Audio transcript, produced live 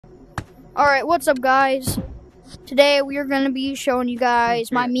Alright, what's up guys? Today we are going to be showing you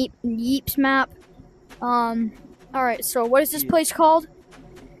guys my Yeeps map. Alright, so what is this place called?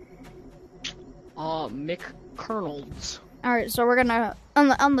 McKernels. Alright, so we're gonna,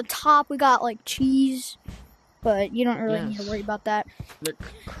 on the top we got like cheese, but you don't really need to worry about that.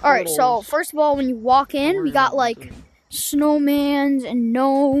 Alright, so first of all, when you walk in, we got like snowmans and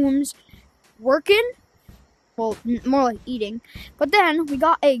gnomes working. Well, more like eating. But then we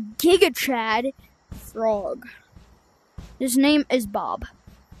got a Giga Chad frog. His name is Bob,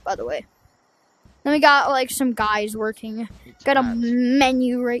 by the way. Then we got like some guys working. Got a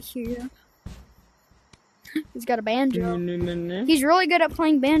menu right here. He's got a banjo. He's really good at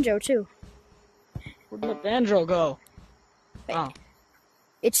playing banjo too. Where'd the banjo go? Oh.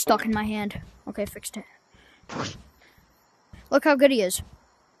 It's stuck in my hand. Okay, fixed it. Look how good he is.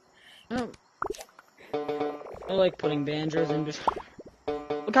 I like putting banjos in. Just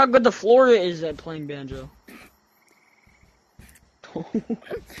look how good the floor is at playing banjo.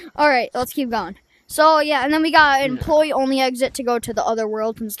 Alright, let's keep going. So, yeah, and then we got an employee-only exit to go to the other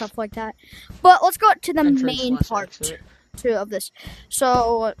world and stuff like that. But let's go to the main part of this.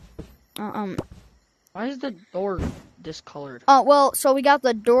 So, why is the door discolored? Well, so we got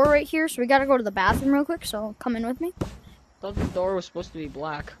the door right here, so we gotta go to the bathroom real quick, so come in with me. I thought the door was supposed to be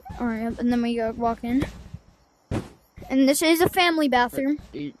black. Alright, and then we gotta walk in. And this is a family bathroom.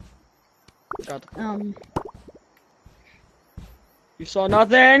 You saw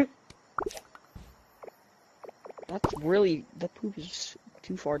nothing? That's really, the poop is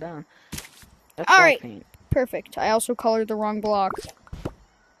too far down. That's alright, paint. Perfect. I also colored the wrong block.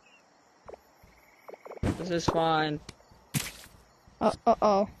 This is fine. Oh.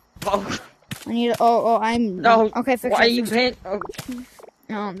 Oh. I need to, I'm... No. Okay, fix it. Why you paint? Oh.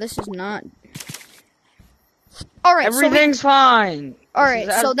 No, this is not... Alright, everything's fine.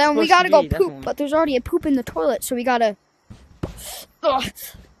 Alright, so then we gotta go poop, but there's already a poop in the toilet, so we gotta...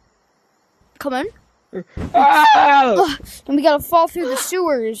 Come in. And we gotta fall through the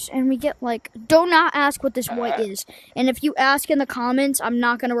sewers, and we get like... Do not ask what this white is. And if you ask in the comments, I'm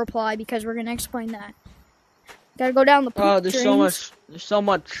not gonna reply because we're gonna explain that. Gotta go down the poop there's so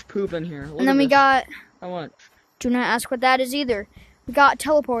much poop in here. And then we got... How much? Do not ask what that is either. We got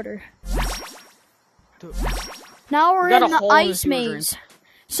teleporter. Now we're in the ice maze.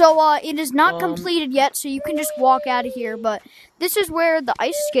 So, it is not completed yet, so you can just walk out of here. But this is where the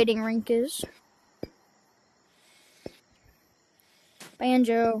ice skating rink is.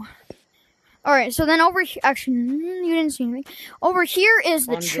 Banjo. Alright, so then over here... Actually, you didn't see anything. Over here is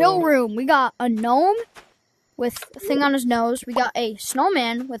the chill room. We got a gnome with a thing on his nose. We got a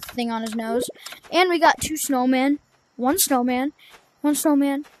snowman with a thing on his nose. And we got two snowmen. One snowman,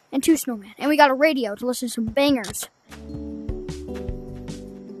 and two snowmen. And we got a radio to listen to some bangers.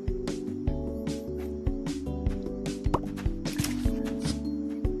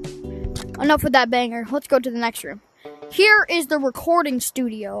 Enough with that banger. Let's go to the next room. Here is the recording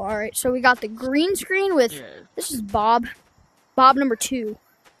studio. Alright, so we got the green screen with... Yeah. This is Bob. Bob number 2.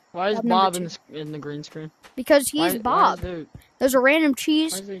 Why is Bob in the green screen? Because he's Bob. There's a random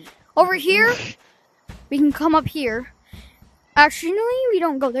cheese. Over here, we can come up here. Actually, we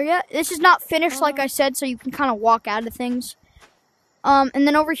don't go there yet. This is not finished, like I said, so you can kind of walk out of things. And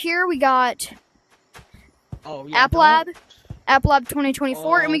then over here, we got App Lab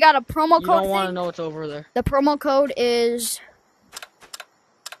 2024, and we got a promo code. You don't want to know what's over there. The promo code is...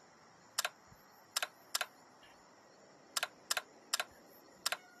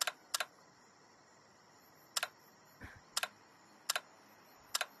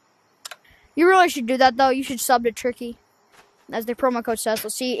 You really should do that, though. You should sub to Tricky. As the promo code says.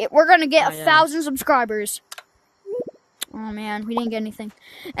 Let's see. We're going to get 1,000 subscribers. Oh, man. We didn't get anything.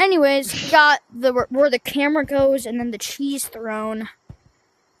 Anyways, we got where the camera goes and then the cheese throne.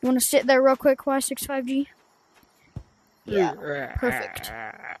 You want to sit there real quick, Y65G? Yeah. Perfect.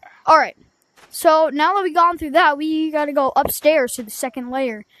 Alright. So, now that we've gone through that, we got to go upstairs to the second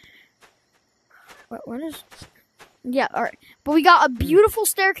layer. What is... Yeah, alright. But we got a beautiful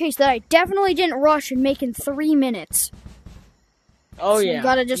staircase that I definitely didn't rush and make in 3 minutes. Oh, so you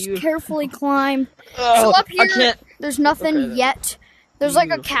gotta just carefully climb. So up here, there's nothing yet. There's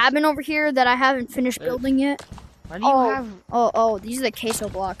like a cabin over here that I haven't finished building yet. Why do you have... Oh, these are the queso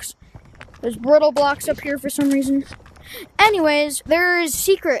blocks. There's brittle blocks up here for some reason. Anyways, there's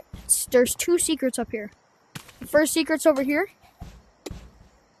secrets. There's 2 secrets up here. The first secret's over here.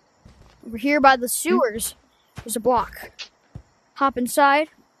 Over here by the sewers. There's a block. Hop inside.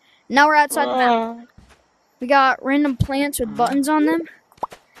 Now we're outside the map. We got random plants with buttons on them.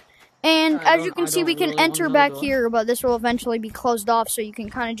 And as you can see, we can enter back here, but this will eventually be closed off, so you can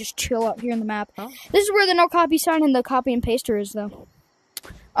kind of just chill out here in the map. Oh. This is where the no copy sign and the copy and paster is, though.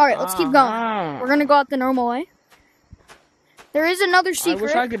 Alright, let's keep going. We're gonna go out the normal way. There is another secret. I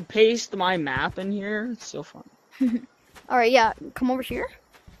wish I could paste my map in here. It's so fun. Alright, yeah, come over here.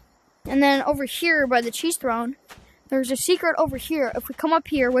 And then over here by the cheese throne, there's a secret over here. If we come up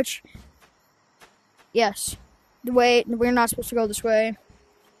here, which... Yes. The way... We're not supposed to go this way.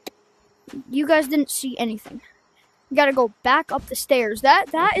 You guys didn't see anything. You gotta go back up the stairs.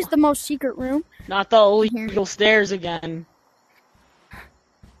 That is the most secret room. Not the illegal stairs again.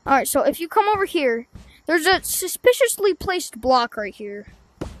 Alright, so if you come over here, there's a suspiciously placed block right here.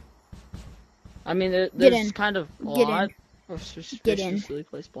 I mean, there's kind of a lot of suspiciously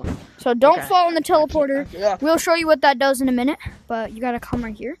placed blocks. So don't fall in the teleporter. We'll show you what that does in a minute, but you gotta come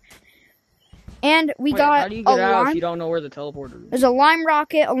right here. And we got how do you get out if you don't know where the teleporter is? There's a lime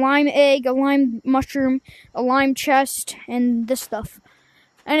rocket, a lime egg, a lime mushroom, a lime chest, and this stuff.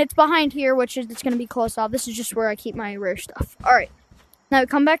 And it's behind here, which is it's going to be closed off. This is just where I keep my rare stuff. All right. Now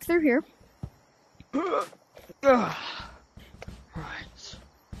come back through here. Right.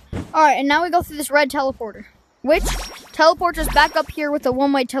 All right, and now we go through this red teleporter, which teleports us back up here with a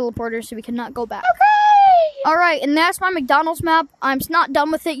one-way teleporter, so we cannot go back. Okay. All right, and that's my McDonald's map. I'm not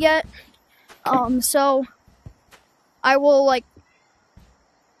done with it yet. So I will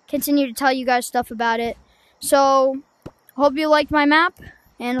continue to tell you guys stuff about it. So hope you liked my map,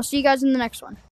 and I'll see you guys in the next one.